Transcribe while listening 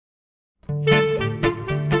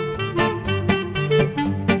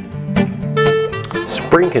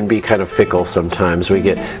spring can be kind of fickle sometimes. We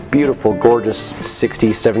get beautiful, gorgeous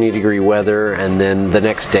 60, 70 degree weather, and then the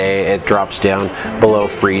next day it drops down below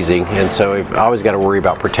freezing, and so we've always got to worry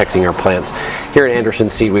about protecting our plants. Here at Anderson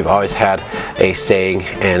Seed, we've always had a saying,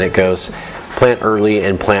 and it goes, plant early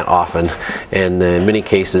and plant often, and in many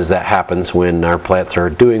cases that happens when our plants are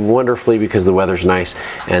doing wonderfully because the weather's nice,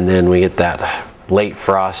 and then we get that late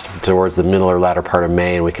frost towards the middle or latter part of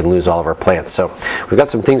May, and we can lose all of our plants. So we've got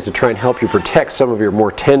some things to try and help you protect some of your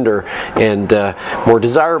more tender and more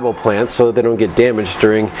desirable plants so that they don't get damaged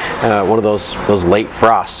during one of those late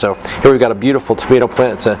frosts. So here we've got a beautiful tomato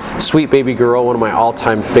plant. It's a Sweet Baby Girl, one of my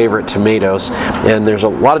all-time favorite tomatoes, and there's a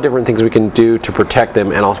lot of different things we can do to protect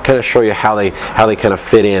them, and I'll kind of show you how they kind of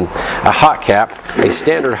fit in. A hot cap, a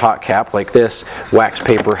standard hot cap like this, wax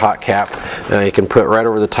paper hot cap, you can put right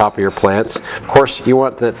over the top of your plants. Of course, you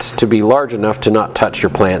want that to be large enough to not touch your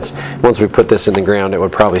plants. Once we put this in the ground, it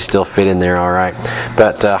would probably still fit in there all right.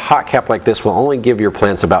 But a hot cap like this will only give your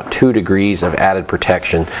plants about 2 degrees of added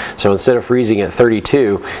protection. So instead of freezing at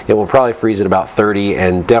 32, it will probably freeze at about 30,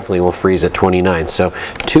 and definitely will freeze at 29. So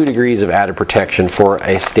 2 degrees of added protection for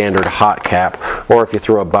a standard hot cap, or if you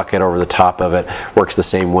throw a bucket over the top of it, works the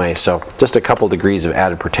same way. So just a couple degrees of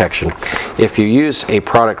added protection. If you use a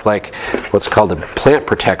product like what's called a plant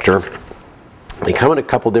protector, they come in a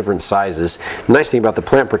couple different sizes. The nice thing about the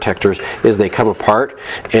plant protectors is they come apart,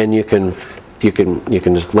 and you can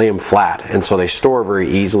just lay them flat, and so they store very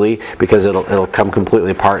easily because it'll come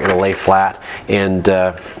completely apart, it'll lay flat, and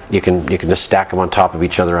you can just stack them on top of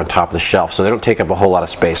each other on top of the shelf, so they don't take up a whole lot of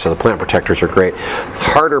space. So the plant protectors are great.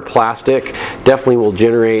 Harder plastic definitely will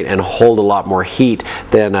generate and hold a lot more heat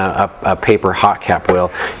than a paper hot cap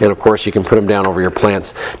will, and of course you can put them down over your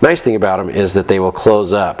plants. Nice thing about them is that they will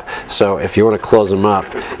close up, so if you want to close them up,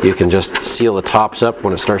 you can just seal the tops up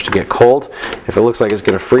when it starts to get cold. If it looks like it's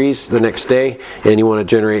going to freeze the next day and you want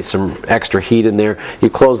to generate some extra heat in there, you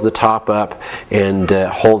close the top up, and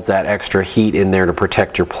holds that extra heat in there to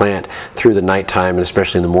protect your plant through the nighttime, and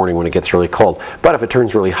especially in the morning when it gets really cold. But if it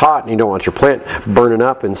turns really hot and you don't want your plant burning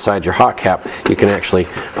up inside your hot cap, you can actually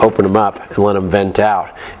open them up and let them vent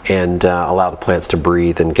out, and allow the plants to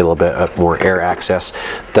breathe and get a little bit more air access.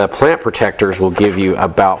 The plant protectors will give you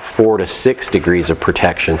about 4 to 6 degrees of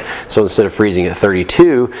protection. So instead of freezing at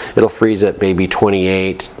 32, it'll freeze at maybe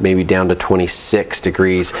 28, maybe down to 26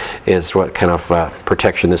 degrees is what kind of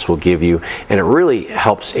protection this will give you, and it really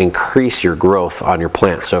helps increase your growth on your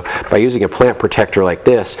plants. So by using a plant protector like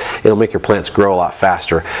this, it'll make your plants grow a lot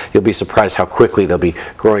faster. You'll be surprised how quickly they'll be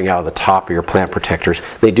growing out of the top of your plant protectors.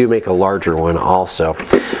 They do make a larger one also.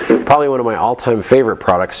 Probably one of my all-time favorite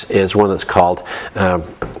products is one that's called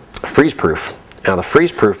Freeze Proof. Now the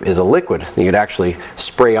Freeze Proof is a liquid that you'd actually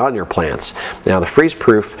spray on your plants. Now the Freeze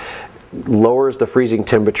Proof lowers the freezing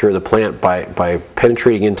temperature of the plant by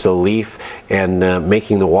penetrating into the leaf and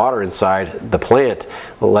making the water inside the plant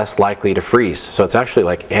less likely to freeze. So it's actually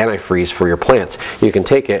like antifreeze for your plants. You can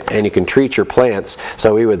take it and you can treat your plants.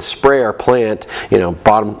 So we would spray our plant,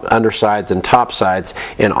 bottom, undersides and top sides,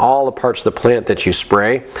 and all the parts of the plant that you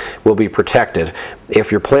spray will be protected.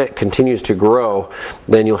 If your plant continues to grow,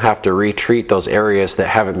 then you'll have to retreat those areas that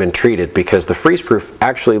haven't been treated, because the freeze proof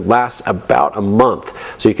actually lasts about a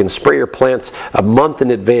month. So you can spray your plants a month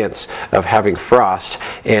in advance of having frost,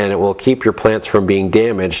 and it will keep your plants from being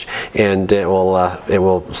damaged, and it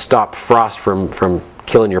will stop frost from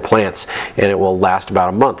killing your plants, and it will last about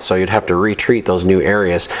a month. So you'd have to retreat those new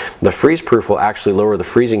areas. The freeze proof will actually lower the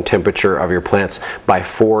freezing temperature of your plants by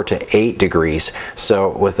 4 to 8 degrees.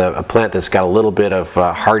 So with a plant that's got a little bit of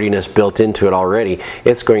hardiness built into it already,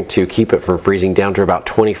 it's going to keep it from freezing down to about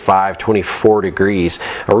 25, 24 degrees.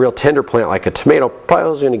 A real tender plant like a tomato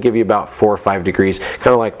probably is going to give you about 4 or 5 degrees,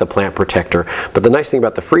 kind of like the plant protector. But the nice thing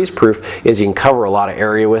about the freeze proof is you can cover a lot of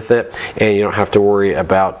area with it, and you don't have to worry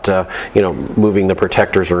about moving the protectors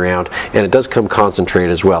around, and it does come concentrated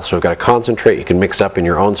as well. So we've got a concentrate you can mix up in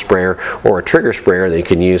your own sprayer, or a trigger sprayer that you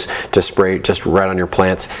can use to spray just right on your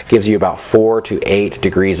plants. Gives you about 4 to 8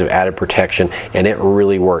 degrees of added protection, and it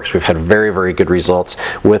really works. We've had very, very good results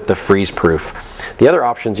with the freeze proof. The other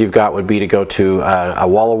options you've got would be to go to a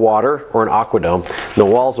wall of water or an Aqua Dome. The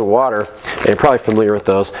walls of water, and you're probably familiar with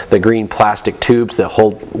those, the green plastic tubes that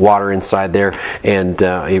hold water inside there, and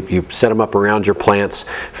you set them up around your plants,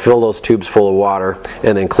 fill those tubes full of water,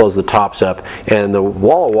 and then close the tops up, and the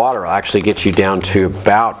wall of water will actually get you down to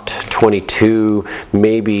about 22,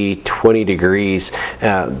 maybe 20 degrees.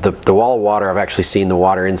 The wall of water, I've actually seen the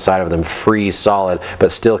water inside of them freeze solid, but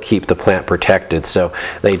still keep the plant protected. So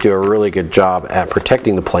they do a really good job at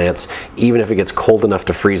protecting the plants, even if it gets cold enough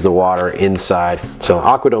to freeze the water inside. So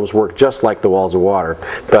Aqua Domes work just like the walls of water,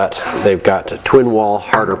 but they've got twin wall,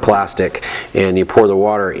 harder plastic, and you pour the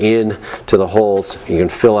water in to the holes. You can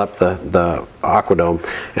fill up the Aqua Dome,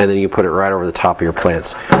 and then you put it right over the top of your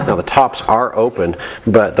plants. Now the tops are open,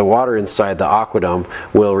 but the water inside the Aqua Dome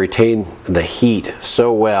will retain the heat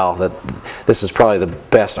so well that this is probably the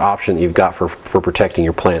best option that you've got for protecting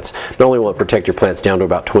your plants. Not only will it protect your plants down to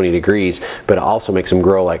about 20 degrees, but it also makes them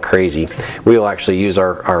grow like crazy. We will actually use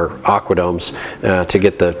our Aqua Domes to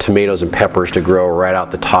get the tomatoes and peppers to grow right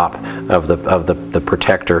out the top of the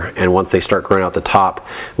protector, and once they start growing out the top,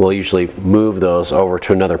 we'll usually move those over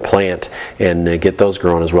to another plant and get those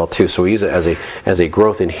growing as well too. So we use it as a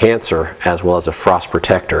growth enhancer as well as a frost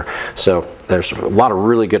protector. So there's a lot of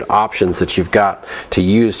really good options that you've got to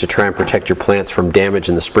use to try and protect your plants from damage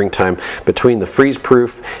in the springtime. Between the freeze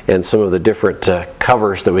proof and some of the different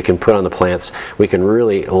covers that we can put on the plants, we can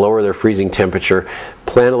really lower their freezing temperature,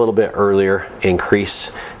 plant a little bit earlier,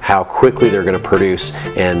 increase how quickly they're going to produce,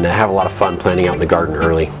 and have a lot of fun planting out in the garden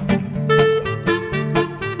early.